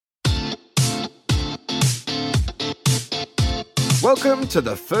Welcome to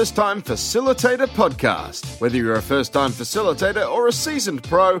the First Time Facilitator podcast. Whether you're a first-time facilitator or a seasoned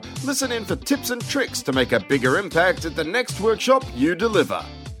pro, listen in for tips and tricks to make a bigger impact at the next workshop you deliver.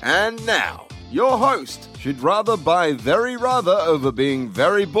 And now, your host, she'd rather buy very rather over being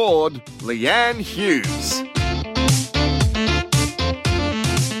very bored, Leanne Hughes.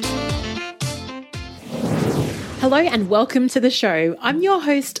 Hello and welcome to the show. I'm your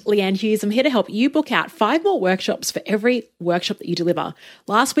host, Leanne Hughes. I'm here to help you book out 5 more workshops for every workshop that you deliver.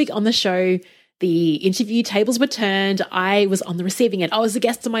 Last week on the show, the interview tables were turned. I was on the receiving end. I was a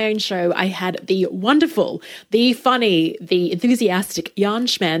guest on my own show. I had the wonderful, the funny, the enthusiastic Jan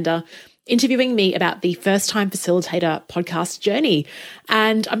Schmander interviewing me about the First Time Facilitator podcast journey.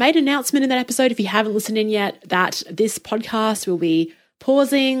 And I made an announcement in that episode, if you haven't listened in yet, that this podcast will be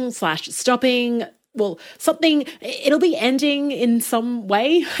pausing/stopping. Well, it'll be ending in some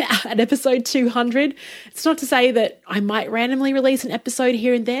way at episode 200. It's not to say that I might randomly release an episode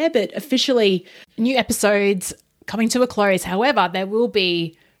here and there, but officially new episodes coming to a close. However, there will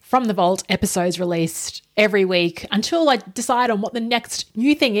be From the Vault episodes released every week until I decide on what the next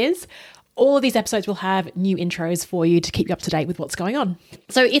new thing is. All of these episodes will have new intros for you to keep you up to date with what's going on.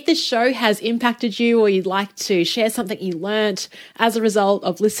 So if this show has impacted you or you'd like to share something you learnt as a result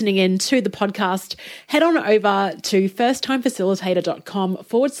of listening in to the podcast, head on over to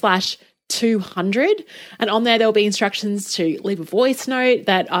firsttimefacilitator.com/200. And on there, there'll be instructions to leave a voice note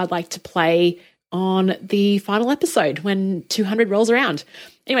that I'd like to play on the final episode when 200 rolls around.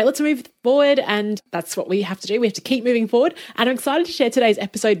 Anyway, let's move forward, and that's what we have to do. We have to keep moving forward, and I'm excited to share today's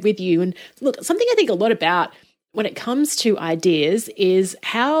episode with you. And look, something I think a lot about when it comes to ideas is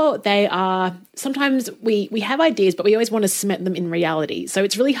how they are, sometimes we have ideas, but we always want to cement them in reality. So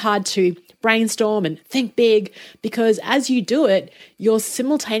it's really hard to brainstorm and think big, because as you do it, you're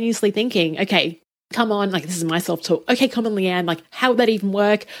simultaneously thinking, okay, come on, like this is my self-talk. Okay, come on, Leanne, like how would that even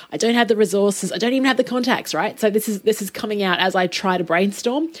work? I don't have the resources. I don't even have the contacts, right? So this is coming out as I try to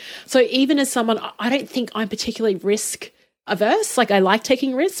brainstorm. So even as someone, I don't think I'm particularly risk averse. Like I like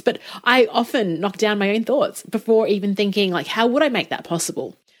taking risks, but I often knock down my own thoughts before even thinking like, how would I make that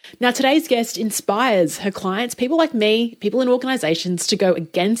possible? Now, today's guest inspires her clients, people like me, people in organizations, to go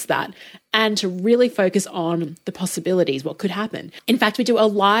against that and to really focus on the possibilities, what could happen. In fact, we do a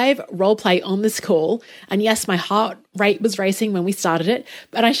live role play on this call. And yes, my heart rate was racing when we started it,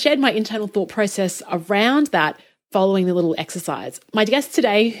 but I shared my internal thought process around that following the little exercise. My guest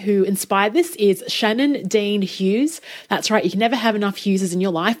today who inspired this is Shannon Dean Hughes. That's right, you can never have enough Hugheses in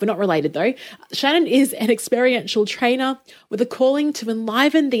your life. We're not related though. Shannon is an experiential trainer with a calling to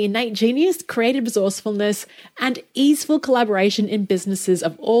enliven the innate genius, creative resourcefulness, and easeful collaboration in businesses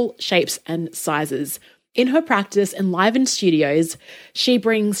of all shapes and sizes. In her practice, Enliven Studios, she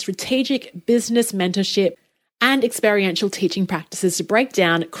brings strategic business mentorship and experiential teaching practices to break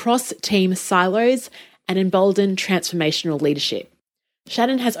down cross-team silos and embolden transformational leadership.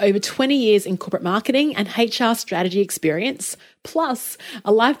 Shannon has over 20 years in corporate marketing and HR strategy experience, plus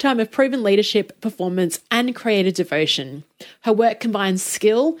a lifetime of proven leadership, performance, and creative devotion. Her work combines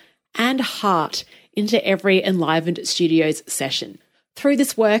skill and heart into every Enlivened Studios session. Through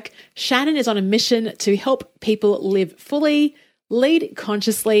this work, Shannon is on a mission to help people live fully, lead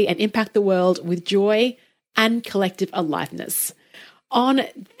consciously, and impact the world with joy and collective aliveness. On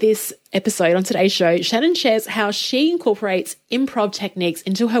this episode, on today's show, Shannon shares how she incorporates improv techniques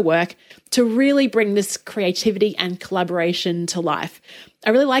into her work to really bring this creativity and collaboration to life. I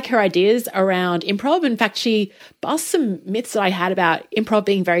really like her ideas around improv. In fact, she busts some myths that I had about improv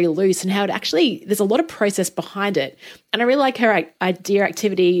being very loose and how there's a lot of process behind it. And I really like her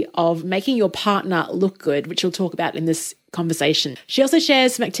activity of making your partner look good, which we'll talk about in this conversation. She also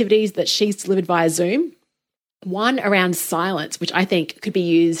shares some activities that she's delivered via Zoom. One around silence, which I think could be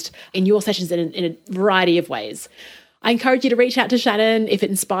used in your sessions in a variety of ways. I encourage you to reach out to Shannon if it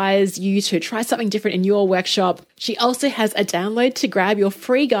inspires you to try something different in your workshop. She also has a download to grab your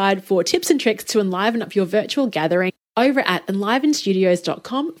free guide for tips and tricks to enliven up your virtual gathering over at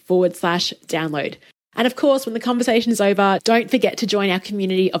enlivenstudios.com/download. And of course, when the conversation is over, don't forget to join our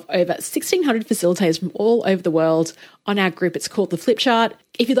community of over 1,600 facilitators from all over the world on our group. It's called The Flip Chart.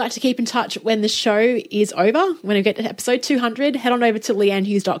 If you'd like to keep in touch when the show is over, when we get to episode 200, head on over to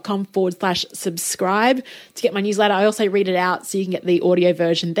leannehughes.com/subscribe to get my newsletter. I also read it out so you can get the audio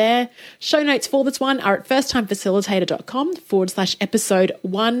version there. Show notes for this one are at firsttimefacilitator.com/episode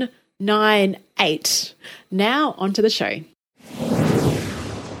 198. Now onto the show.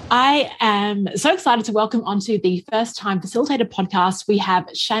 I am so excited to welcome onto the First Time Facilitator podcast. We have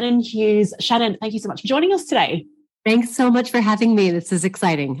Shannon Hughes. Shannon, thank you so much for joining us today. Thanks so much for having me. This is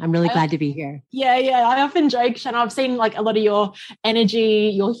exciting. I'm really glad to be here. Yeah. I often joke, Shanna, I've seen like a lot of your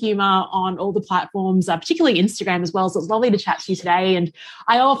energy, your humor on all the platforms, particularly Instagram as well. So it's lovely to chat to you today. And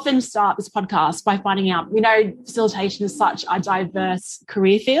I often start this podcast by finding out, facilitation is such a diverse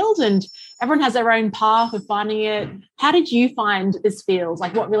career field and everyone has their own path of finding it. How did you find this field?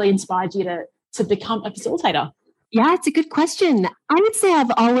 Like what really inspired you to become a facilitator? Yeah, it's a good question. I would say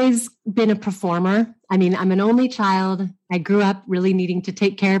I've always been a performer. I'm an only child. I grew up really needing to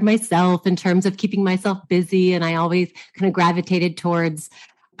take care of myself in terms of keeping myself busy. And I always kind of gravitated towards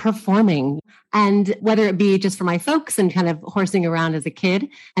performing. And whether it be just for my folks and kind of horsing around as a kid.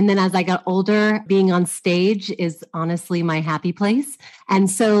 And then as I got older, being on stage is honestly my happy place. And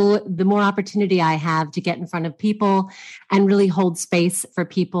so the more opportunity I have to get in front of people and really hold space for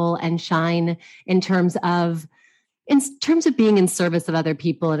people and shine in terms of being in service of other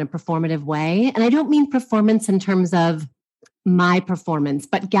people in a performative way. And I don't mean performance in terms of my performance,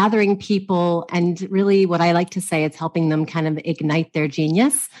 but gathering people and really what I like to say is helping them kind of ignite their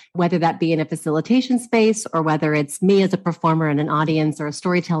genius, whether that be in a facilitation space or whether it's me as a performer in an audience or a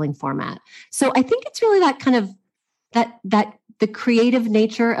storytelling format. So I think it's really that kind of that the creative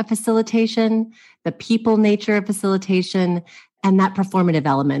nature of facilitation, the people nature of facilitation, and that performative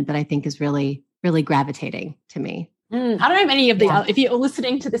element that I think is really, really gravitating to me. I don't know if any of the, if you're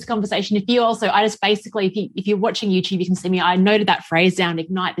listening to this conversation, if you're watching YouTube, you can see me, I noted that phrase down,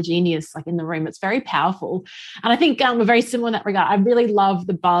 ignite the genius, like in the room. It's very powerful. And I think we're very similar in that regard. I really love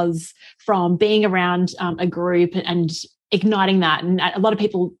the buzz from being around a group and igniting that. And a lot of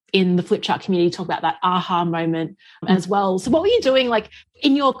people in the flip chart community talk about that aha moment as well. So what were you doing like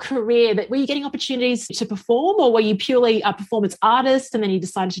in your career? Were you getting opportunities to perform or were you purely a performance artist and then you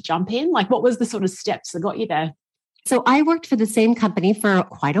decided to jump in? Like what was the sort of steps that got you there? So I worked for the same company for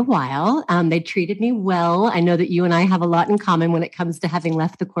quite a while. They treated me well. I know that you and I have a lot in common when it comes to having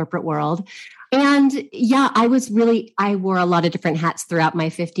left the corporate world. And yeah, I wore a lot of different hats throughout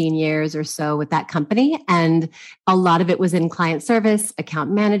my 15 years or so with that company. And a lot of it was in client service, account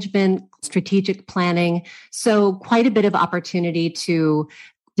management, strategic planning. So quite a bit of opportunity to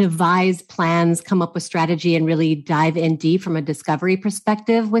devise plans, come up with strategy, and really dive in deep from a discovery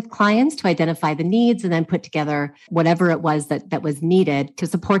perspective with clients to identify the needs and then put together whatever it was that was needed to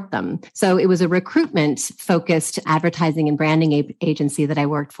support them. So it was a recruitment-focused advertising and branding agency that I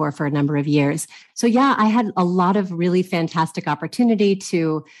worked for a number of years. So yeah, I had a lot of really fantastic opportunity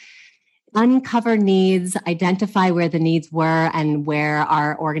to uncover needs, identify where the needs were and where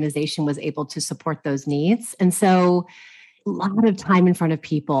our organization was able to support those needs. And so a lot of time in front of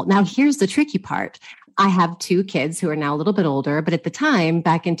people. Now, here's the tricky part. I have two kids who are now a little bit older, but at the time,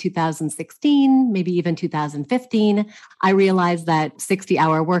 back in 2016, maybe even 2015, I realized that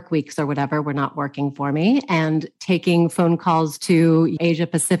 60-hour work weeks or whatever were not working for me. And taking phone calls to Asia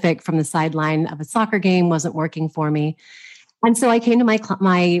Pacific from the sideline of a soccer game wasn't working for me. And so I came to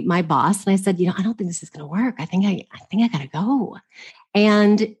my boss and I said, I don't think this is going to work. I think I got to go.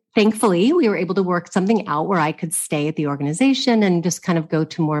 And thankfully, we were able to work something out where I could stay at the organization and just kind of go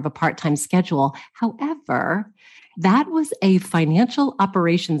to more of a part-time schedule. However, that was a financial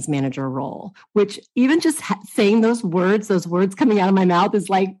operations manager role, which even just saying those words coming out of my mouth is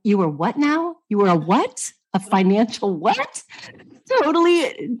like, you were what now? You were a what? A financial what?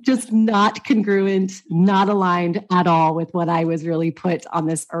 Totally just not congruent, not aligned at all with what I was really put on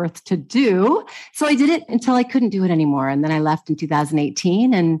this earth to do. So I did it until I couldn't do it anymore. And then I left in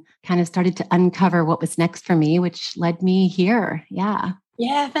 2018 and kind of started to uncover what was next for me, which led me here. Yeah.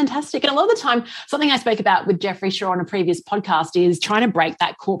 Yeah, fantastic. And a lot of the time, something I spoke about with Jeffrey Shaw on a previous podcast is trying to break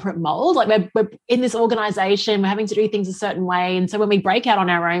that corporate mold. Like we're in this organization, we're having to do things a certain way. And so when we break out on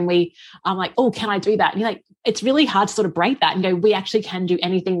our own, I'm like, oh, can I do that? And you're like, it's really hard to sort of break that and go, we actually can do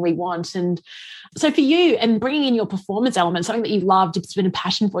anything we want. And so for you and bringing in your performance element, something that you loved, it's been a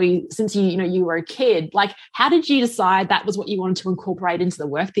passion for you since you were a kid. Like, how did you decide that was what you wanted to incorporate into the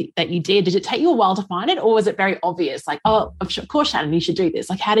work that you did? Did it take you a while to find it, or was it very obvious? Like, oh, of course, Shannon, you should do this.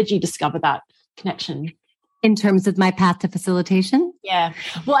 Like, how did you discover that connection? In terms of my path to facilitation? Yeah.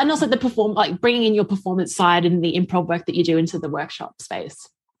 Well, and also bringing in your performance side and the improv work that you do into the workshop space.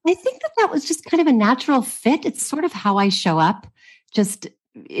 I think that was just kind of a natural fit. It's sort of how I show up just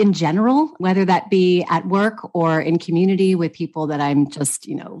in general, whether that be at work or in community with people that I'm just,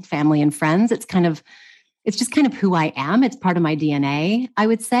 family and friends. It's kind of it's just kind of who I am. It's part of my DNA, I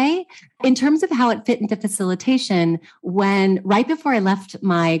would say. In terms of how it fit into facilitation, right before I left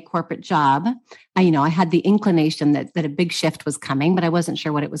my corporate job, I had the inclination that a big shift was coming, but I wasn't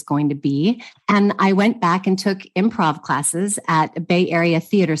sure what it was going to be. And I went back and took improv classes at Bay Area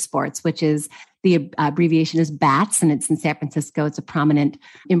Theater Sports, which is the abbreviation is BATS, and it's in San Francisco. It's a prominent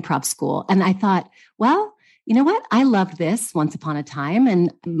improv school. And I thought, well, you know what? I loved this once upon a time,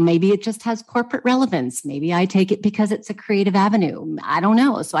 and maybe it just has corporate relevance. Maybe I take it because it's a creative avenue. I don't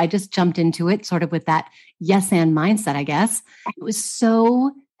know. So I just jumped into it sort of with that yes and mindset, I guess. It was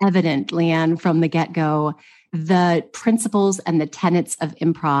so evident, Leanne, from the get-go, the principles and the tenets of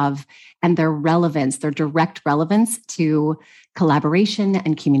improv and their relevance, their direct relevance to collaboration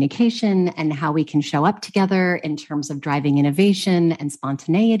and communication and how we can show up together in terms of driving innovation and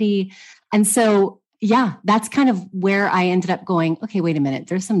spontaneity. And so, yeah, that's kind of where I ended up going, okay, wait a minute,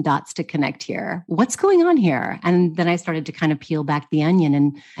 there's some dots to connect here. What's going on here? And then I started to kind of peel back the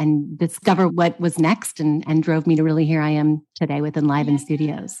onion and discover what was next and drove me to really here I am today with Enliven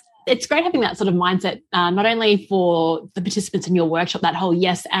Studios. It's great having that sort of mindset, not only for the participants in your workshop, that whole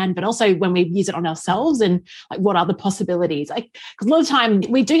yes and, but also when we use it on ourselves and like what are the possibilities? Like, because a lot of time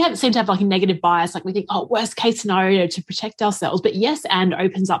we do seem to have like a negative bias, like we think, oh, worst case scenario to protect ourselves. But yes and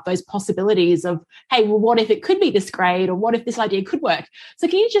opens up those possibilities of, hey, well, what if it could be this great, or what if this idea could work? So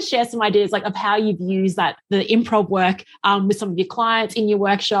can you just share some ideas like of how you've used the improv work with some of your clients in your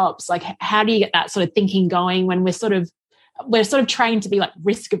workshops? Like, how do you get that sort of thinking going when we're sort of trained to be like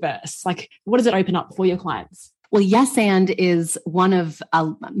risk averse? Like, what does it open up for your clients? Well, yes and is one of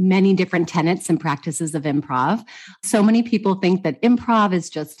many different tenets and practices of improv. So many people think that improv is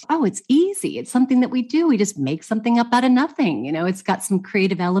just, it's easy. It's something that we do. We just make something up out of nothing. It's got some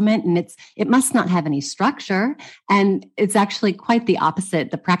creative element and it must not have any structure. And it's actually quite the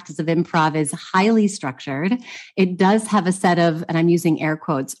opposite. The practice of improv is highly structured. It does have a set of, and I'm using air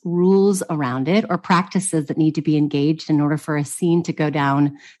quotes, rules around it or practices that need to be engaged in order for a scene to go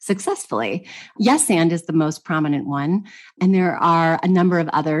down successfully. Yes and is the most prominent one. And there are a number of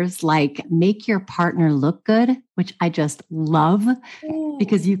others like make your partner look good, which I just love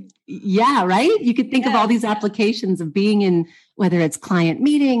because right? You could think of all these applications of being in, whether it's client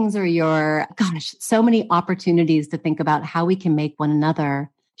meetings or so many opportunities to think about how we can make one another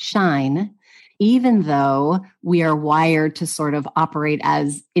shine, even though we are wired to sort of operate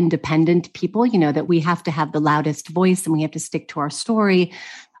as independent people, that we have to have the loudest voice and we have to stick to our story.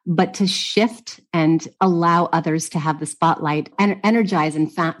 But to shift and allow others to have the spotlight and energize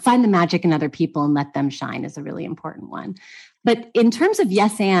and find the magic in other people and let them shine is a really important one. But in terms of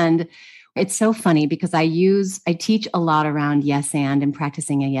yes and, it's so funny because I teach a lot around yes and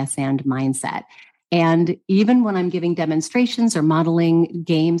practicing a yes and mindset. And even when I'm giving demonstrations or modeling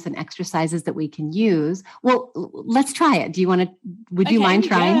games and exercises that we can use, well, let's try it. Would you mind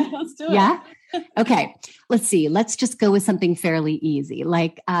trying? Yeah, let's do it. Yeah? Okay, let's see. Let's just go with something fairly easy.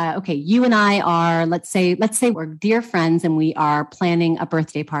 Like, you and I are, let's say we're dear friends and we are planning a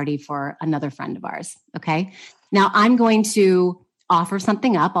birthday party for another friend of ours. Okay. Now I'm going to offer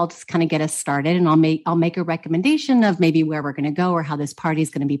something up. I'll just kind of get us started and I'll make a recommendation of maybe where we're going to go or how this party is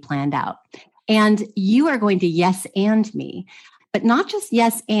going to be planned out. And you are going to yes and me. But not just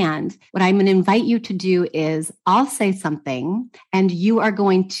yes and. What I'm going to invite you to do is I'll say something and you are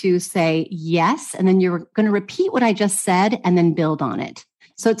going to say yes. And then you're going to repeat what I just said and then build on it.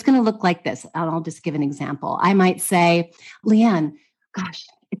 So it's going to look like this. I'll just give an example. I might say, Leanne, gosh,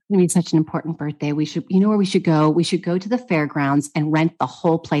 it's going to be such an important birthday. We should, where we should go? We should go to the fairgrounds and rent the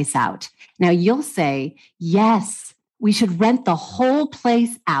whole place out. Now you'll say, yes, we should rent the whole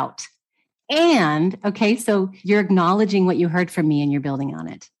place out. And, okay, so you're acknowledging what you heard from me and you're building on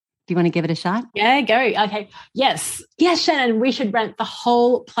it. Do you want to give it a shot? Yeah, go. Okay. Yes, Shannon, we should rent the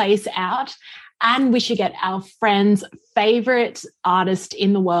whole place out and we should get our friend's favorite artist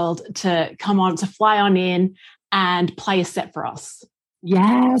in the world to come on, to fly on in and play a set for us.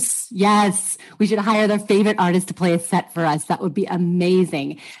 Yes. We should hire their favorite artist to play a set for us. That would be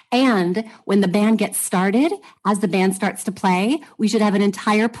amazing. And when the band gets started, as the band starts to play, we should have an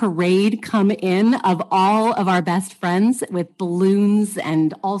entire parade come in of all of our best friends with balloons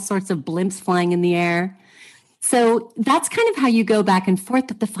and all sorts of blimps flying in the air. So that's kind of how you go back and forth.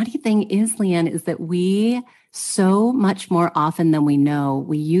 But the funny thing is, Leanne, is that we so much more often than we know,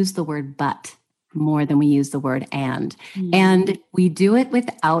 we use the word but more than we use the word and. Mm-hmm. And we do it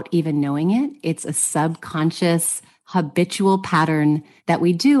without even knowing it. It's a subconscious, habitual pattern that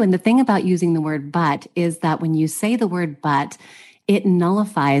we do. And the thing about using the word but is that when you say the word but, it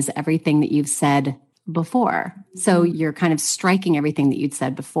nullifies everything that you've said before. So you're kind of striking everything that you'd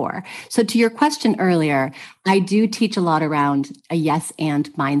said before. So to your question earlier, I do teach a lot around a yes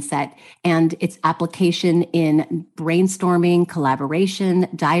and mindset and its application in brainstorming, collaboration,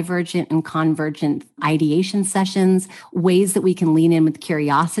 divergent and convergent ideation sessions, ways that we can lean in with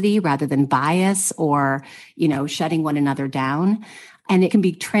curiosity rather than bias or, shutting one another down. And it can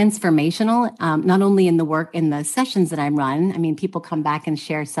be transformational, not only in the work, in the sessions that I run. I mean, people come back and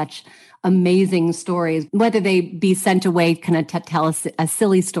share such amazing stories, whether they be sent away kind of to tell a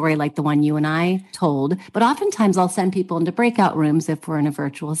silly story like the one you and I told. But oftentimes I'll send people into breakout rooms if we're in a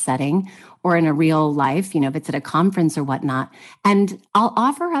virtual setting or in a real life, if it's at a conference or whatnot. And I'll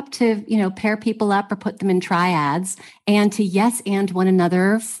offer up to, pair people up or put them in triads and to yes and one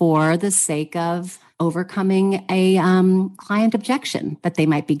another for the sake of overcoming a client objection that they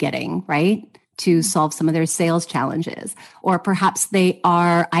might be getting, right? To solve some of their sales challenges. Or perhaps they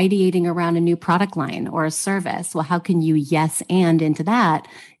are ideating around a new product line or a service. Well, how can you yes and into that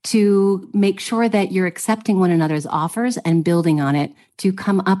to make sure that you're accepting one another's offers and building on it to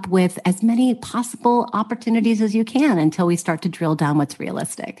come up with as many possible opportunities as you can until we start to drill down what's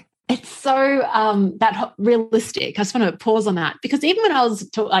realistic? It's so that realistic. I just want to pause on that because even when I was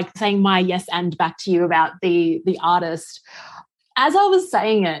saying my yes and back to you about the artist, as I was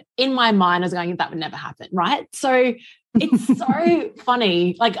saying it, in my mind, I was going, that would never happen, right? So it's so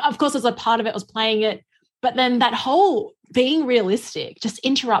funny. Of course, as a part of it, I was playing it, but then that whole being realistic just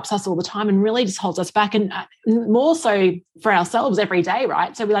interrupts us all the time and really just holds us back, and more so for ourselves every day,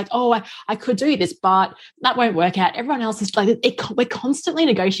 right? So we're like, oh, I could do this, but that won't work out. Everyone else is we're constantly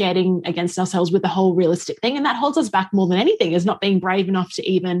negotiating against ourselves with the whole realistic thing, and that holds us back more than anything, is not being brave enough to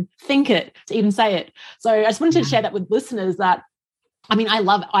even think it, to even say it. So I just wanted to share that with listeners that, I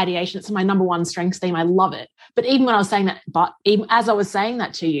love ideation. It's my number one strengths theme. I love it. But even when I was saying that, but even as I was saying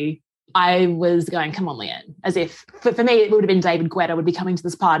that to you, I was going, come on, Leanne, as if for me, it would have been David Guetta would be coming to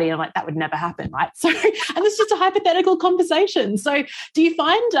this party. And I'm like, that would never happen, right? So, and it's just a hypothetical conversation. So do you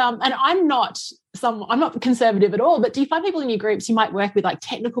find, and I'm not conservative at all, but do you find people in your groups, you might work with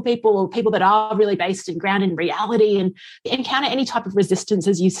technical people or people that are really based and grounded in reality, and encounter any type of resistance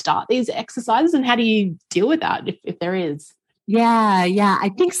as you start these exercises? And how do you deal with that if there is? Yeah. I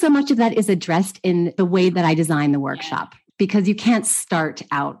think so much of that is addressed in the way that I design the workshop, because you can't start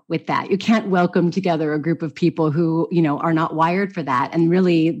out with that. You can't welcome together a group of people who, are not wired for that. And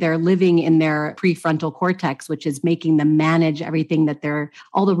really they're living in their prefrontal cortex, which is making them manage everything that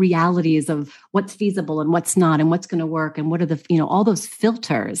all the realities of what's feasible and what's not and what's going to work. And what are the, all those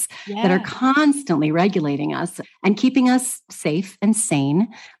filters that are constantly regulating us and keeping us safe and sane.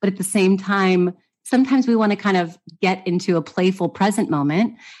 But at the same time, sometimes we want to kind of get into a playful present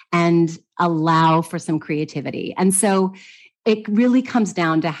moment and allow for some creativity. And so it really comes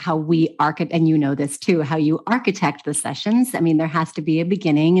down to how we architect, and this too, how you architect the sessions. There has to be a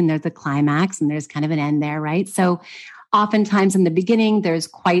beginning and there's a climax and there's kind of an end there, right? So oftentimes in the beginning, there's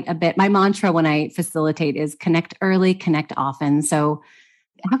quite a bit. My mantra when I facilitate is connect early, connect often. So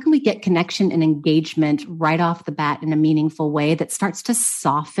how can we get connection and engagement right off the bat in a meaningful way that starts to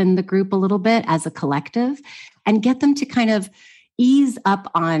soften the group a little bit as a collective and get them to kind of ease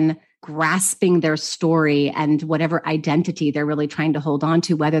up on grasping their story and whatever identity they're really trying to hold on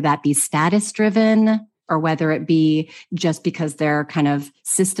to, whether that be status driven or whether it be just because they're kind of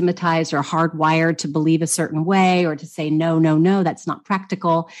systematized or hardwired to believe a certain way or to say, no, that's not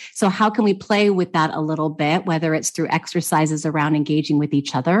practical. So how can we play with that a little bit, whether it's through exercises around engaging with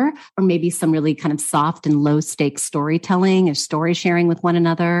each other, or maybe some really kind of soft and low stakes storytelling or story sharing with one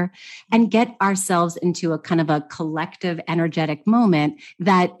another, and get ourselves into a kind of a collective energetic moment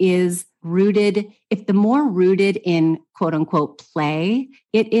that is rooted. If the more rooted in quote unquote play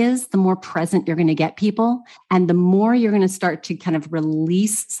it is, the more present you're going to get people. And the more you're going to start to kind of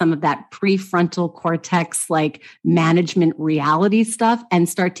release some of that prefrontal cortex, management reality stuff, and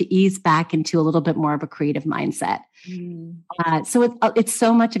start to ease back into a little bit more of a creative mindset. So it's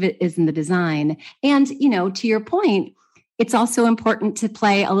so much of it is in the design. And, to your point, it's also important to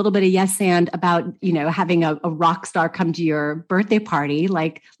play a little bit of yes and about, having a rock star come to your birthday party.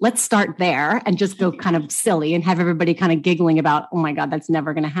 Let's start there and just go kind of silly and have everybody kind of giggling about, oh my God, that's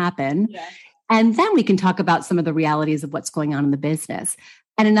never going to happen. Yeah. And then we can talk about some of the realities of what's going on in the business.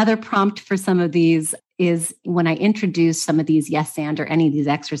 And another prompt for some of these is when I introduce some of these yes and or any of these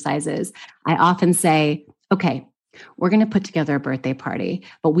exercises, I often say, okay, we're going to put together a birthday party,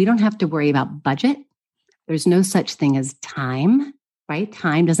 but we don't have to worry about budget. There's no such thing as time, right?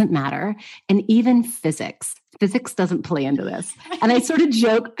 Time doesn't matter. And even physics. Physics doesn't play into this. And I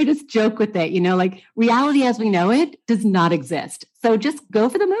just joke with it, like reality as we know it does not exist. So just go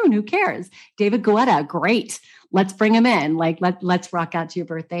for the moon. Who cares? David Guetta, great. Let's bring him in. Like, let's rock out to your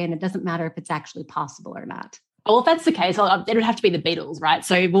birthday. And it doesn't matter if it's actually possible or not. Well, if that's the case, it would have to be the Beatles, right?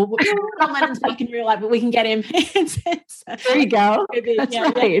 So we'll not let him speak in real life, but we can get him. There you go. That's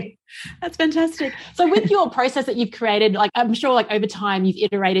right. Yeah. That's fantastic. So with your process that you've created, like I'm sure like over time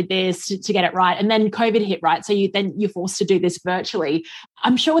you've iterated this to get it right. And then COVID hit, right? So you're forced to do this virtually.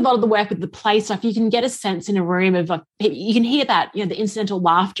 I'm sure with a lot of the work with the play stuff, you can get a sense in a room of like, you can hear that, the incidental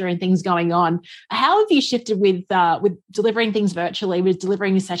laughter and things going on. How have you shifted with delivering things virtually, with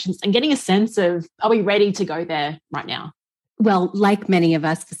delivering sessions and getting a sense of, are we ready to go there right now? Well, like many of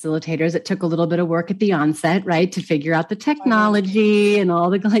us facilitators, it took a little bit of work at the onset, right? To figure out the technology and all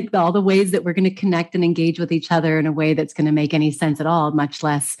the ways that we're going to connect and engage with each other in a way that's going to make any sense at all, much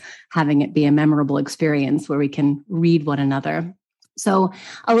less having it be a memorable experience where we can read one another. So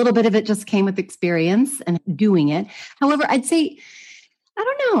a little bit of it just came with experience and doing it. However, I'd say, I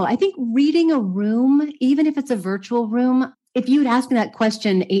don't know, I think reading a room, even if it's a virtual room, if you had asked me that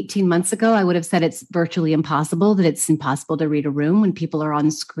question 18 months ago, I would have said it's virtually impossible, that it's impossible to read a room when people are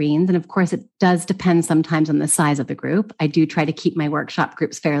on screens. And of course, it does depend sometimes on the size of the group. I do try to keep my workshop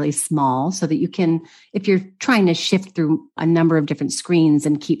groups fairly small so that you can, if you're trying to shift through a number of different screens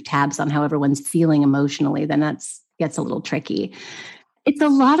and keep tabs on how everyone's feeling emotionally, then that gets a little tricky. It's a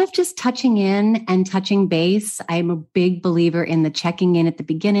lot of just touching in and touching base. I'm a big believer in the checking in at the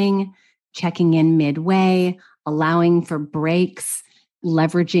beginning, checking in midway, allowing for breaks,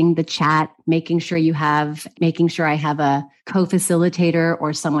 leveraging the chat, making sure I have a co-facilitator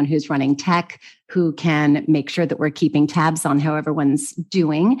or someone who's running tech who can make sure that we're keeping tabs on how everyone's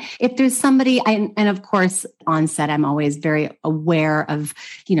doing. If there's somebody, and of course, on set, I'm always very aware of,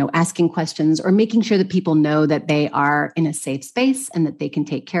 asking questions or making sure that people know that they are in a safe space and that they can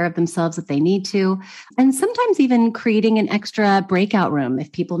take care of themselves if they need to. And sometimes even creating an extra breakout room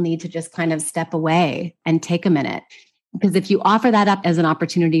if people need to just kind of step away and take a minute. Because if you offer that up as an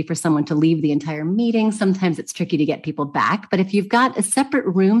opportunity for someone to leave the entire meeting, sometimes it's tricky to get people back. But if you've got a separate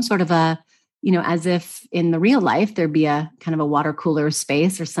room, sort of as if in the real life, there'd be a kind of a water cooler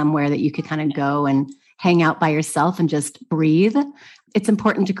space or somewhere that you could kind of go and hang out by yourself and just breathe. It's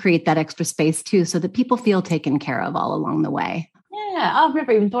important to create that extra space too, so that people feel taken care of all along the way. Yeah, I've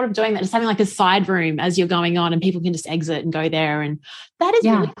never even thought of doing that. Just having like a side room as you're going on and people can just exit and go there. And that is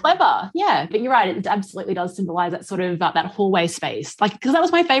really clever. Yeah, but you're right. It absolutely does symbolize that sort of that hallway space. Like, because that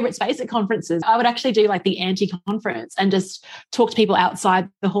was my favorite space at conferences. I would actually do like the anti-conference and just talk to people outside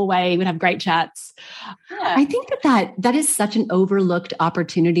the hallway. We'd have great chats. Yeah. I think that is such an overlooked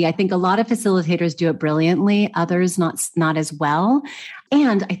opportunity. I think a lot of facilitators do it brilliantly, others not as well.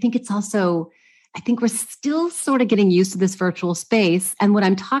 And I think it's also, I think we're still sort of getting used to this virtual space. And what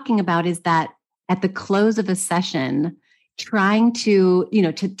I'm talking about is that at the close of a session, trying to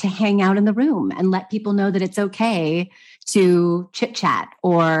hang out in the room and let people know that it's okay to chit chat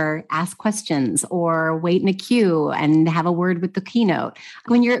or ask questions or wait in a queue and have a word with the keynote.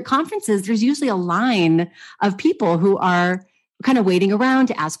 When you're at conferences, there's usually a line of people who are kind of waiting around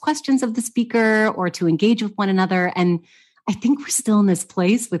to ask questions of the speaker or to engage with one another. And I think we're still in this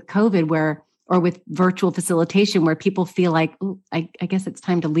place with COVID or with virtual facilitation where people feel like, I guess it's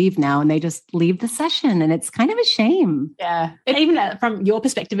time to leave now. And they just leave the session. And it's kind of a shame. Yeah. And even from your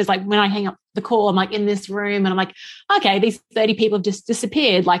perspective, is like when I hang up the call, I'm like in this room and I'm like, okay, these 30 people have just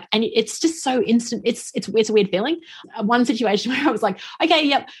disappeared. Like, and it's just so instant. It's a weird feeling. One situation where I was like, okay,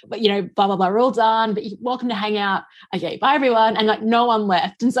 yep, but blah, blah, blah, we're all done, but you're welcome to hang out. Okay, bye everyone. And like no one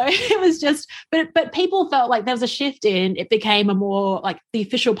left. And so it was just, but people felt like there was a shift in, it became a more like the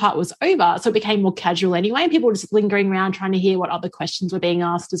official part was over. So it became more casual anyway. And people were just lingering around trying to hear what other questions were being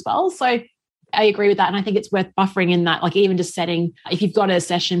asked as well. So I agree with that. And I think it's worth buffering in that, like even just setting, if you've got a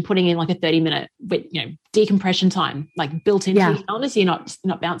session, putting in like a 30-minute, decompression time, like built into your calendar, so you're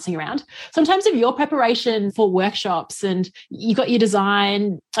not bouncing around. So in terms of your preparation for workshops and you got your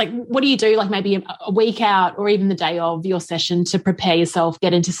design, like what do you do like maybe a week out or even the day of your session to prepare yourself,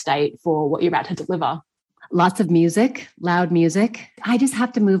 get into state for what you're about to deliver? Lots of music, loud music. I just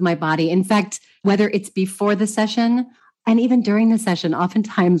have to move my body. In fact, whether it's before the session and even during the session,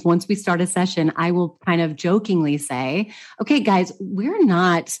 oftentimes once we start a session, I will kind of jokingly say, okay, guys, we're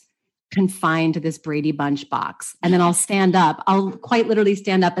not confined to this Brady Bunch box. And then I'll stand up. I'll quite literally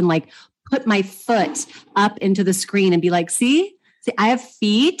stand up and like put my foot up into the screen and be like, see, I have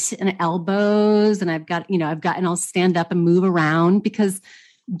feet and elbows and and I'll stand up and move around because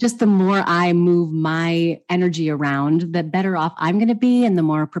just the more I move my energy around, the better off I'm going to be and the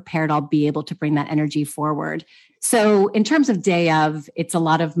more prepared I'll be able to bring that energy forward. So in terms of day of, it's a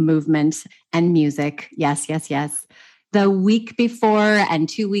lot of movement and music. Yes, yes, yes. The week before and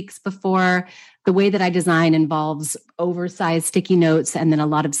 2 weeks before, the way that I design involves oversized sticky notes and then a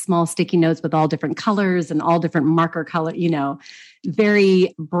lot of small sticky notes with all different colors and all different marker color,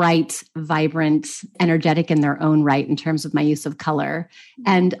 very bright, vibrant, energetic in their own right in terms of my use of color.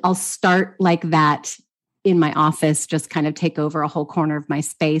 And I'll start like that in my office, just kind of take over a whole corner of my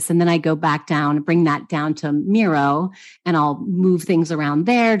space. And then I go back down, bring that down to Miro, and I'll move things around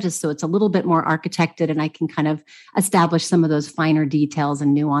there just so it's a little bit more architected and I can kind of establish some of those finer details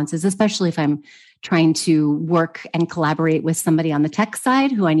and nuances, especially if I'm trying to work and collaborate with somebody on the tech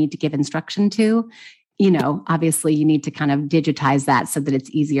side who I need to give instruction to. Obviously you need to kind of digitize that so that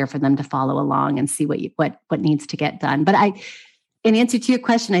it's easier for them to follow along and see what needs to get done. But in answer to your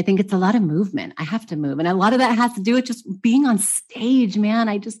question, I think it's a lot of movement. I have to move. And a lot of that has to do with just being on stage, man.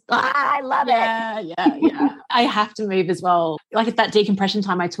 I love it. Yeah. I have to move as well. Like at that decompression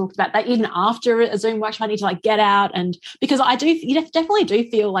time I talked about, that even after a Zoom workshop, I need to get out. And because you definitely do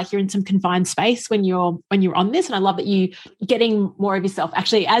feel like you're in some confined space when you're on this. And I love that you getting more of yourself.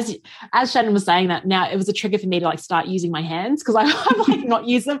 Actually, as Shannon was saying that, now it was a trigger for me to start using my hands because I've not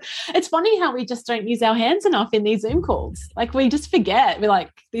used them. It's funny how we just don't use our hands enough in these Zoom calls. We just forget. We're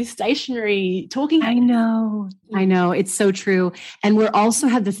these stationary talking. I know. It's so true. And we also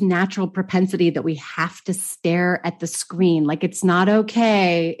have this natural propensity that we have to stare at the screen. It's not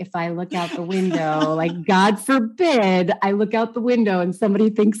okay if I look out the window. God forbid I look out the window and somebody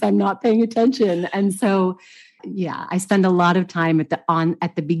thinks I'm not paying attention. And so, yeah, I spend a lot of time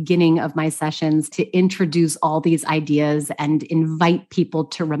at the beginning of my sessions to introduce all these ideas and invite people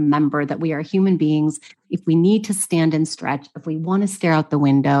to remember that we are human beings. If we need to stand and stretch, if we want to stare out the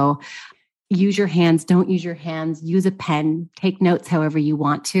window, use your hands, don't use your hands, use a pen, take notes however you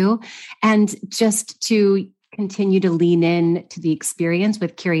want to, and just to continue to lean in to the experience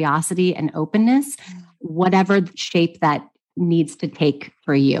with curiosity and openness, whatever shape that needs to take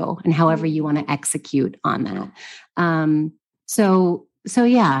for you and however you want to execute on that. So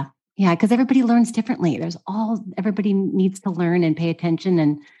yeah, because everybody learns differently. Everybody needs to learn and pay attention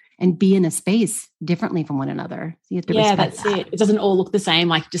and be in a space differently from one another. So you have to respect that's it. It doesn't all look the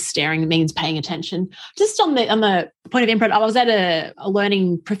same. Just staring means paying attention. Just on the point of imprint, I was at a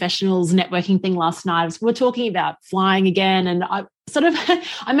learning professionals networking thing last night. We're talking about flying again, and I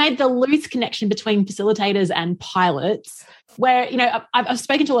I made the loose connection between facilitators and pilots, where I've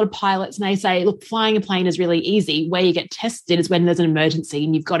spoken to a lot of pilots and they say, look, flying a plane is really easy. Where you get tested is when there's an emergency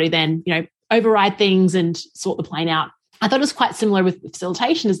and you've got to then override things and sort the plane out. I thought it was quite similar with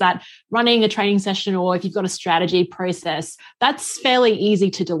facilitation, is that running a training session, or if you've got a strategy process, that's fairly easy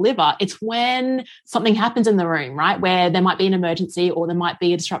to deliver. It's when something happens in the room, right, where there might be an emergency or there might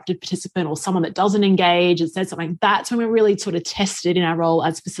be a disruptive participant or someone that doesn't engage and says something. That's when we're really sort of tested in our role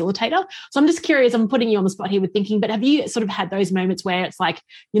as facilitator. So I'm just curious, I'm putting you on the spot here with thinking, but have you sort of had those moments where it's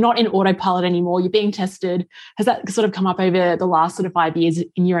you're not in autopilot anymore, you're being tested? Has that sort of come up over the last sort of 5 years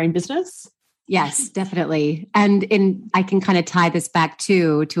in your own business? Yes, definitely. And I can kind of tie this back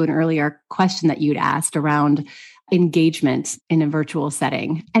to an earlier question that you'd asked around engagement in a virtual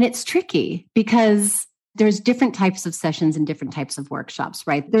setting. And it's tricky because there's different types of sessions and different types of workshops,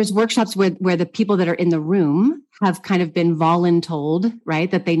 right? There's workshops where the people that are in the room have kind of been voluntold, right,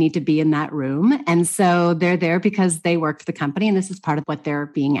 that they need to be in that room. And so they're there because they work for the company and this is part of what they're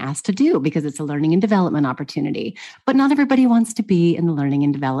being asked to do because it's a learning and development opportunity. But not everybody wants to be in the learning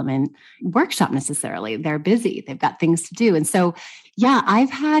and development workshop necessarily. They're busy. They've got things to do. And so, yeah,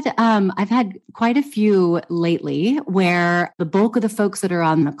 I've had quite a few lately where the bulk of the folks that are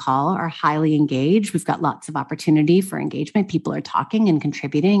on the call are highly engaged. We've got lots of opportunity for engagement. People are talking and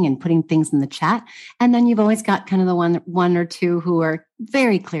contributing and putting things in the chat. And then you've always got kind of the one or two who are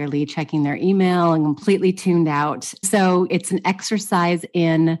very clearly checking their email and completely tuned out. So it's an exercise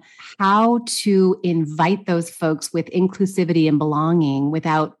in how to invite those folks with inclusivity and belonging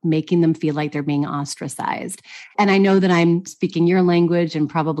without making them feel like they're being ostracized. And I know that I'm speaking your language and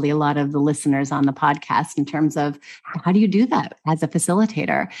probably a lot of the listeners on the podcast in terms of how do you do that as a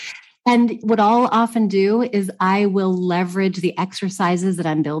facilitator? And what I'll often do is I will leverage the exercises that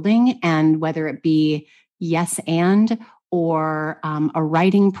I'm building, and whether it be yes and, or a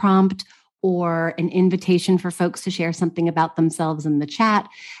writing prompt, or an invitation for folks to share something about themselves in the chat.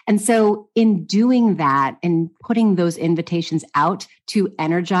 And so in doing that and putting those invitations out to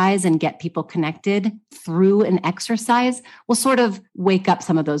energize and get people connected through an exercise will sort of wake up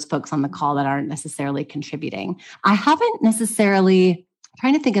some of those folks on the call that aren't necessarily contributing. I haven't necessarily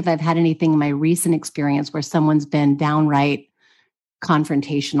trying to think if I've had anything in my recent experience where someone's been downright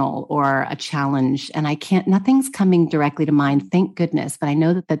confrontational or a challenge. And nothing's coming directly to mind, thank goodness. But I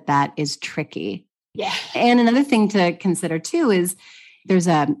know that is tricky. Yeah. And another thing to consider too is there's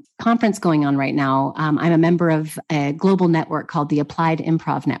a conference going on right now. I'm a member of a global network called the Applied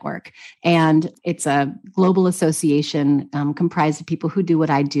Improv Network. And it's a global association comprised of people who do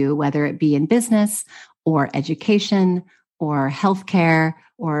what I do, whether it be in business or education or healthcare,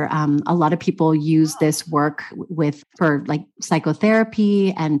 or a lot of people use this work for like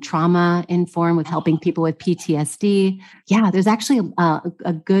psychotherapy and trauma informed with helping people with PTSD. Yeah, there's actually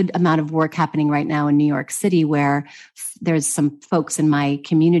a good amount of work happening right now in New York City where there's some folks in my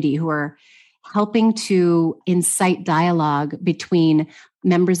community who are helping to incite dialogue between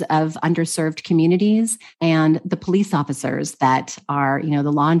members of underserved communities and the police officers that are,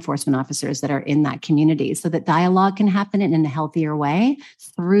 the law enforcement officers that are in that community, so that dialogue can happen in a healthier way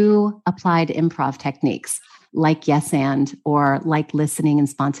through applied improv techniques like yes and, or like listening and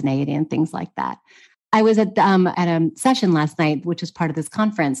spontaneity and things like that. I was at a session last night, which was part of this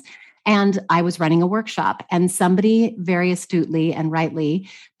conference, and I was running a workshop, and somebody very astutely and rightly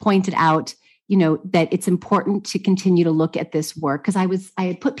pointed out that it's important to continue to look at this work, because I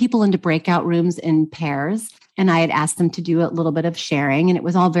had put people into breakout rooms in pairs, and I had asked them to do a little bit of sharing, and it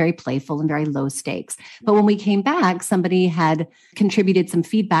was all very playful and very low stakes. But when we came back, somebody had contributed some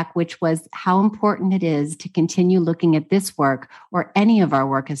feedback, which was how important it is to continue looking at this work or any of our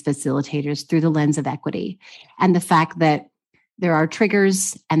work as facilitators through the lens of equity, and the fact that there are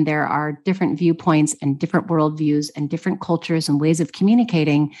triggers and there are different viewpoints and different worldviews and different cultures and ways of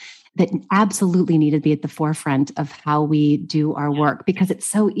communicating that absolutely need to be at the forefront of how we do our work, because it's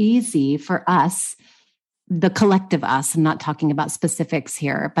so easy for us, the collective us, I'm not talking about specifics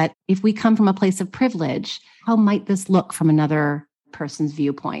here, but if we come from a place of privilege, how might this look from another person's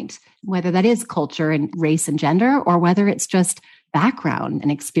viewpoint, whether that is culture and race and gender, or whether it's just background and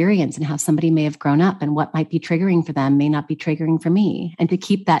experience and how somebody may have grown up and what might be triggering for them may not be triggering for me, and to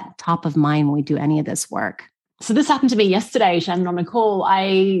keep that top of mind when we do any of this work. So this happened to me yesterday, Shannon, on a call.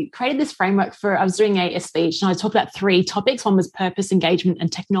 I created this framework I was doing a speech, and I talked about 3 topics. One was purpose, engagement,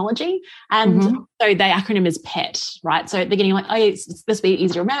 and technology. And so the acronym is PET, right? So at the beginning, like, it's supposed to be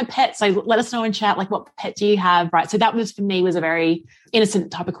easy to remember PET. So let us know in chat, like, what PET do you have, right? So that was, for me, was a very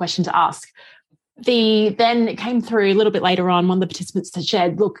innocent type of question to ask. Then it came through a little bit later on, one of the participants had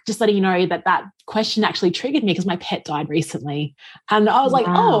shared, look, just letting you know that question actually triggered me because my pet died recently. And I was like,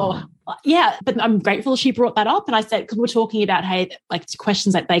 oh, yeah, but I'm grateful she brought that up. And I said, because we're talking about, hey, like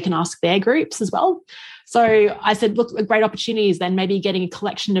questions that they can ask their groups as well. So I said, look, a great opportunity is then maybe getting a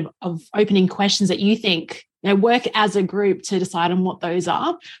collection of opening questions that you think, work as a group to decide on what those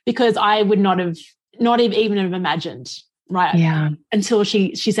are, because I would not even have imagined. Right. Yeah. Until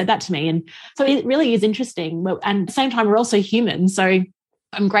she said that to me. And so it really is interesting. And at the same time, we're also human. So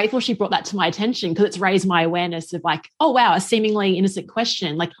I'm grateful she brought that to my attention, because it's raised my awareness of like, oh, wow, a seemingly innocent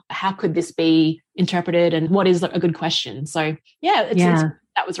question. Like, how could this be interpreted, and what is a good question? So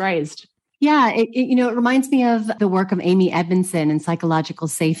that was raised. Yeah, it reminds me of the work of Amy Edmondson in psychological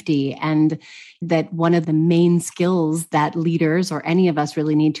safety, and that one of the main skills that leaders or any of us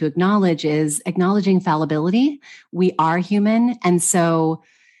really need to acknowledge is acknowledging fallibility. We are human. And so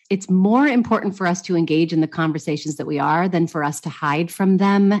it's more important for us to engage in the conversations that we are than for us to hide from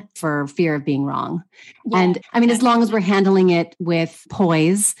them for fear of being wrong. Yeah. And I mean, as long as we're handling it with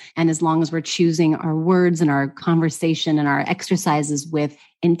poise, and as long as we're choosing our words and our conversation and our exercises with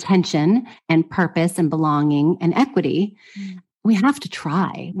intention and purpose and belonging and equity, we have to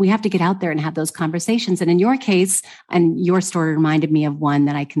try. We have to get out there and have those conversations. And in your case, and your story reminded me of one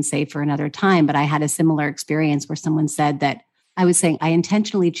that I can say for another time, but I had a similar experience where someone said that I was saying, I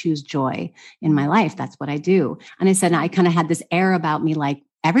intentionally choose joy in my life. That's what I do. And I said, I kind of had this air about me like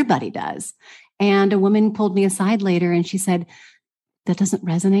everybody does. And a woman pulled me aside later and she said, that doesn't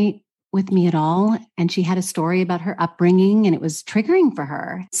resonate with me at all. And she had a story about her upbringing and it was triggering for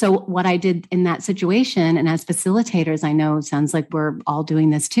her. So what I did in that situation, and as facilitators, I know it sounds like we're all doing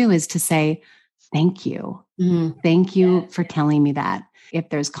this too, is to say, thank you. Thank you for telling me that. If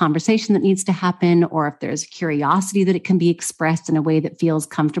there's conversation that needs to happen, or if there's curiosity that it can be expressed in a way that feels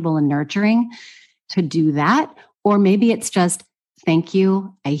comfortable and nurturing, to do that. Or maybe it's just, thank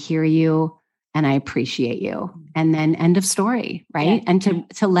you, I hear you, and I appreciate you. And then end of story, right? Yeah. And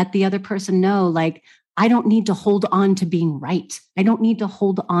to let the other person know, like, I don't need to hold on to being right. I don't need to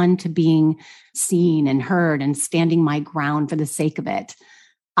hold on to being seen and heard and standing my ground for the sake of it.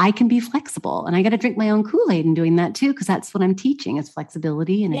 I can be flexible, and I got to drink my own Kool-Aid in doing that too, because that's what I'm teaching is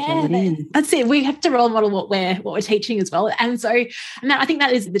flexibility and agility. That's it. We have to role model what we're teaching as well. And so, I think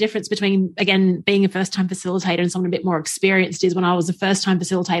that is the difference between, again, being a first-time facilitator and someone a bit more experienced. Is when I was a first-time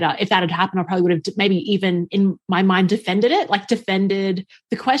facilitator, if that had happened, I probably would have maybe even in my mind defended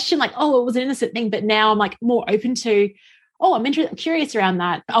the question, like, oh, it was an innocent thing. But now I'm like more open to, oh, I'm curious around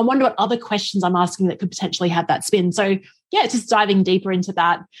that. I wonder what other questions I'm asking that could potentially have that spin. So yeah, just diving deeper into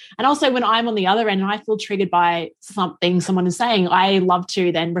that. And also when I'm on the other end and I feel triggered by something someone is saying, I love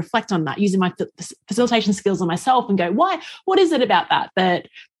to then reflect on that using my facilitation skills on myself and go, why? What is it about that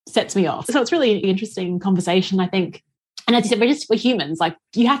sets me off? So it's really an interesting conversation, I think. And as you said, we're humans. Like,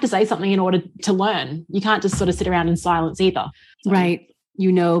 you have to say something in order to learn. You can't just sort of sit around in silence either. So. Right.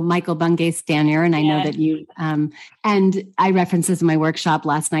 You know Michael Bungay Stanier, and I know that you, and I referenced this in my workshop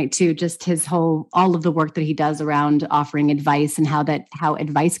last night too, just all of the work that he does around offering advice and how giving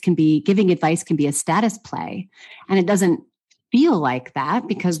advice can be a status play. And it doesn't feel like that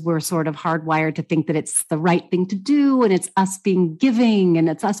because we're sort of hardwired to think that it's the right thing to do and it's us being giving and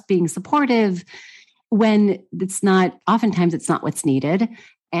it's us being supportive when oftentimes it's not what's needed.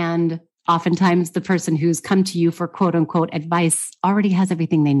 And oftentimes the person who's come to you for quote unquote advice already has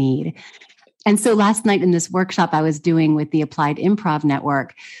everything they need. And so last night in this workshop I was doing with the Applied Improv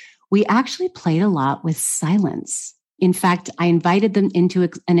Network, we actually played a lot with silence. In fact, I invited them into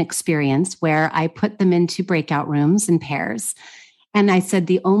an experience where I put them into breakout rooms in pairs. And I said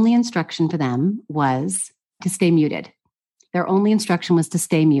the only instruction for them was to stay muted. Their only instruction was to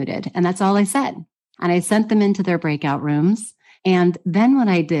stay muted. And that's all I said. And I sent them into their breakout rooms. And then what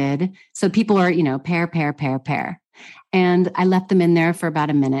I did, so people are, pair. And I left them in there for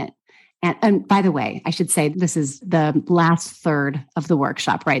about a minute. And by the way, I should say this is the last third of the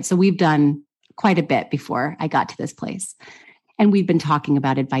workshop, right? So we've done quite a bit before I got to this place. And we've been talking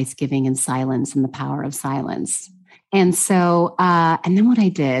about advice giving and silence and the power of silence. And so, and then what I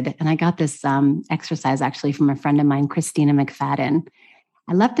did, and I got this exercise actually from a friend of mine, Christina McFadden.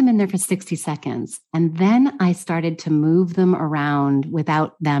 I left them in there for 60 seconds. And then I started to move them around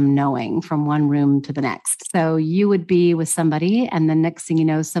without them knowing from one room to the next. So you would be with somebody, and the next thing you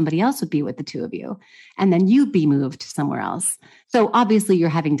know, somebody else would be with the two of you. And then you'd be moved somewhere else. So obviously you're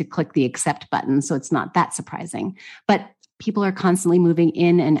having to click the accept button. So it's not that surprising. But people are constantly moving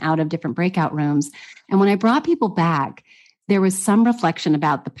in and out of different breakout rooms. And when I brought people back, there was some reflection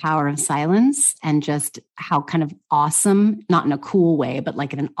about the power of silence and just how kind of awesome, not in a cool way, but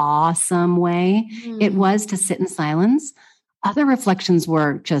like in an awesome way, it was to sit in silence. Other reflections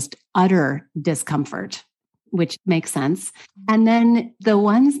were just utter discomfort, which makes sense. And then the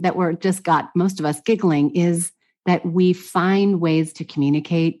ones that just got most of us giggling is that we find ways to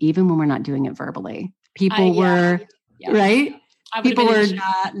communicate even when we're not doing it verbally. People were, right? People were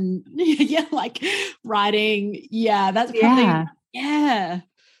chatting, like writing. Yeah, that's probably,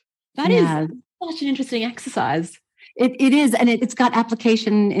 That is such an interesting exercise. It is, and it's got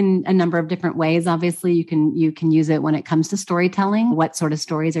application in a number of different ways. Obviously, you can use it when it comes to storytelling. What sort of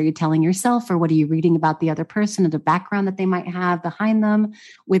stories are you telling yourself, or what are you reading about the other person or the background that they might have behind them,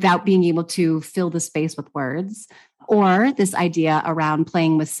 without being able to fill the space with words? Or this idea around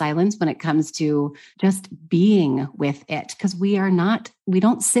playing with silence when it comes to just being with it, because we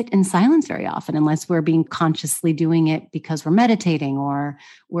don't sit in silence very often unless we're being consciously doing it because we're meditating or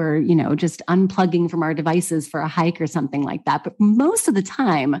we're, just unplugging from our devices for a hike or something like that. But most of the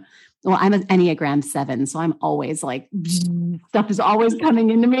time, well, I'm an Enneagram 7, so I'm always like, stuff is always coming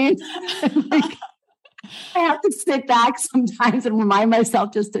into me. Like, I have to sit back sometimes and remind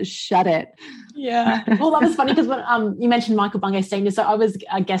myself just to shut it. Yeah. Well, that was funny because when you mentioned Michael Bungay Stanier, so I was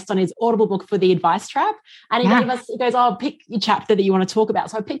a guest on his Audible book for The Advice Trap, and he goes, oh, pick your chapter that you want to talk about.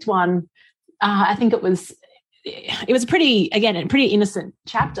 So I picked one. I think it was a pretty innocent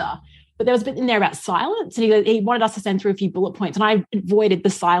chapter, but there was a bit in there about silence, and he wanted us to send through a few bullet points, and I avoided the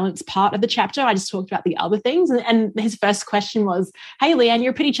silence part of the chapter. I just talked about the other things, and his first question was, hey, Leanne,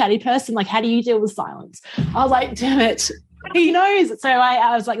 you're a pretty chatty person. Like, how do you deal with silence? I was like, damn it. He knows. So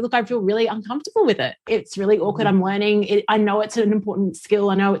I was like, look, I feel really uncomfortable with it. It's really awkward. I'm learning it. I know it's an important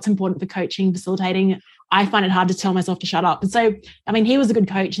skill. I know it's important for coaching, facilitating. I find it hard to tell myself to shut up. And so, I mean, he was a good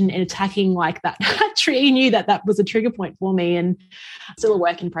coach in attacking like that. He knew that was a trigger point for me, and still a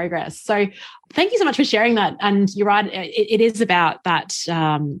work in progress. So thank you so much for sharing that. And you're right. It is about that.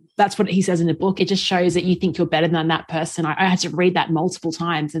 That's what he says in the book. It just shows that you think you're better than that person. I had to read that multiple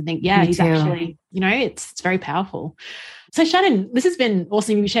times and think, he's actually, it's very powerful. So Shannon, this has been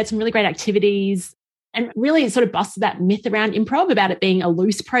awesome. You've shared some really great activities. and really sort of busted that myth around improv about it being a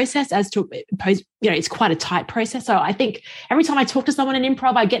loose process as to opposed, it's quite a tight process. So I think every time I talk to someone in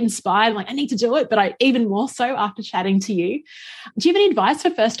improv, I get inspired. I'm like, I need to do it, but I even more so after chatting to you. Do you have any advice for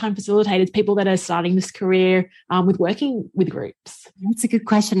first-time facilitators, people that are starting this career with working with groups? That's a good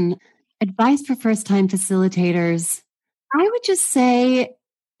question. Advice for first-time facilitators, I would just say,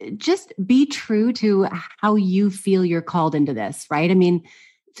 just be true to how you feel you're called into this, right? I mean,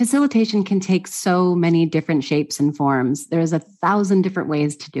 facilitation can take so many different shapes and forms. There's 1,000 different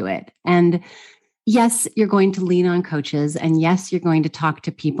ways to do it. And yes, you're going to lean on coaches, and yes, you're going to talk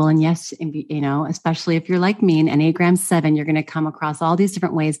to people. And yes, especially if you're like me, an Enneagram 7, you're going to come across all these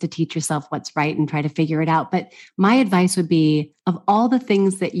different ways to teach yourself what's right and try to figure it out. But my advice would be, of all the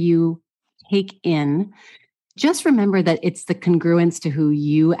things that you take in, just remember that it's the congruence to who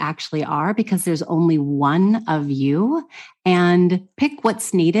you actually are, because there's only one of you, and pick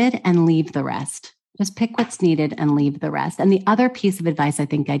what's needed and leave the rest. Just pick what's needed and leave the rest. And the other piece of advice I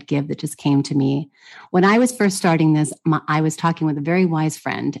think I'd give that just came to me when I was first starting this, I was talking with a very wise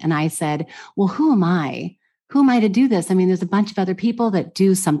friend, and I said, well, who am I? Who am I to do this? I mean, there's a bunch of other people that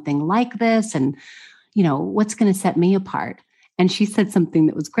do something like this, and what's going to set me apart? And she said something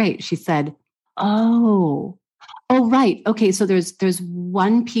that was great. She said, Oh, right. Okay. So there's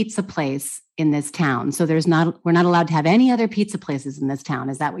one pizza place in this town. So we're not allowed to have any other pizza places in this town.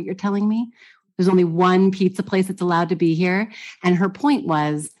 Is that what you're telling me? There's only one pizza place that's allowed to be here. And her point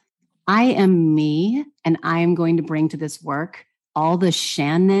was, I am me, and I am going to bring to this work all the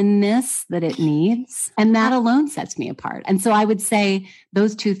Shannon-ness that it needs. And that alone sets me apart. And so I would say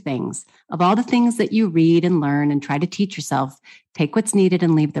those two things. Of all the things that you read and learn and try to teach yourself, take what's needed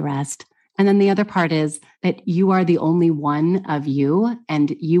and leave the rest. And then the other part is that you are the only one of you,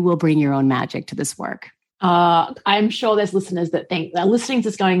 and you will bring your own magic to this work. I'm sure there's listeners that think they're listening to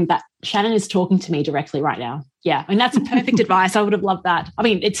this going, that Shannon is talking to me directly right now. Yeah. And that's perfect advice. I would have loved that. I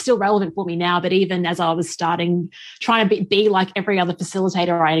mean, it's still relevant for me now, but even as I was starting, trying to be like every other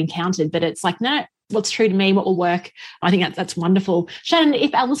facilitator I had encountered, but it's like, no, what's true to me, what will work. I think that's wonderful. Shannon,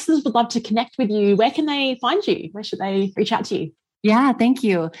 if our listeners would love to connect with you, where can they find you? Where should they reach out to you? Yeah, thank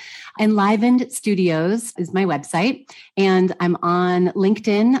you. Enlivened Studios is my website, and I'm on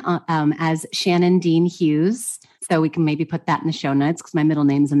LinkedIn as Shannon Dean Hughes. So we can maybe put that in the show notes because my middle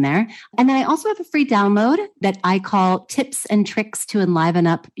name's in there. And then I also have a free download that I call Tips and Tricks to Enliven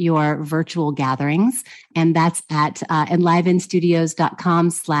Up Your Virtual Gatherings. And that's at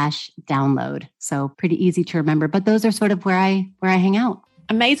enlivenstudios.com/download. So pretty easy to remember, but those are sort of where I hang out.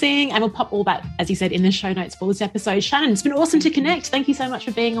 Amazing. And we'll pop all that, as you said, in the show notes for this episode. Shannon, it's been awesome to connect. Thank you so much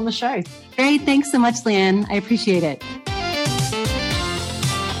for being on the show. Great. Thanks so much, Leanne. I appreciate it.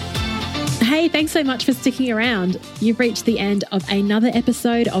 Hey, thanks so much for sticking around. You've reached the end of another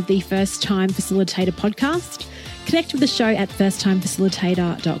episode of the First Time Facilitator podcast. Connect with the show at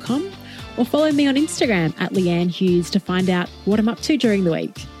firsttimefacilitator.com or follow me on Instagram at Leanne Hughes to find out what I'm up to during the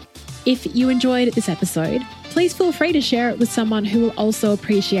week. If you enjoyed this episode, please feel free to share it with someone who will also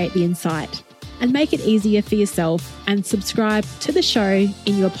appreciate the insight, and make it easier for yourself and subscribe to the show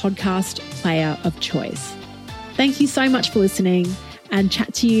in your podcast player of choice. Thank you so much for listening, and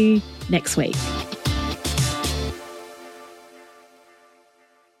chat to you next week.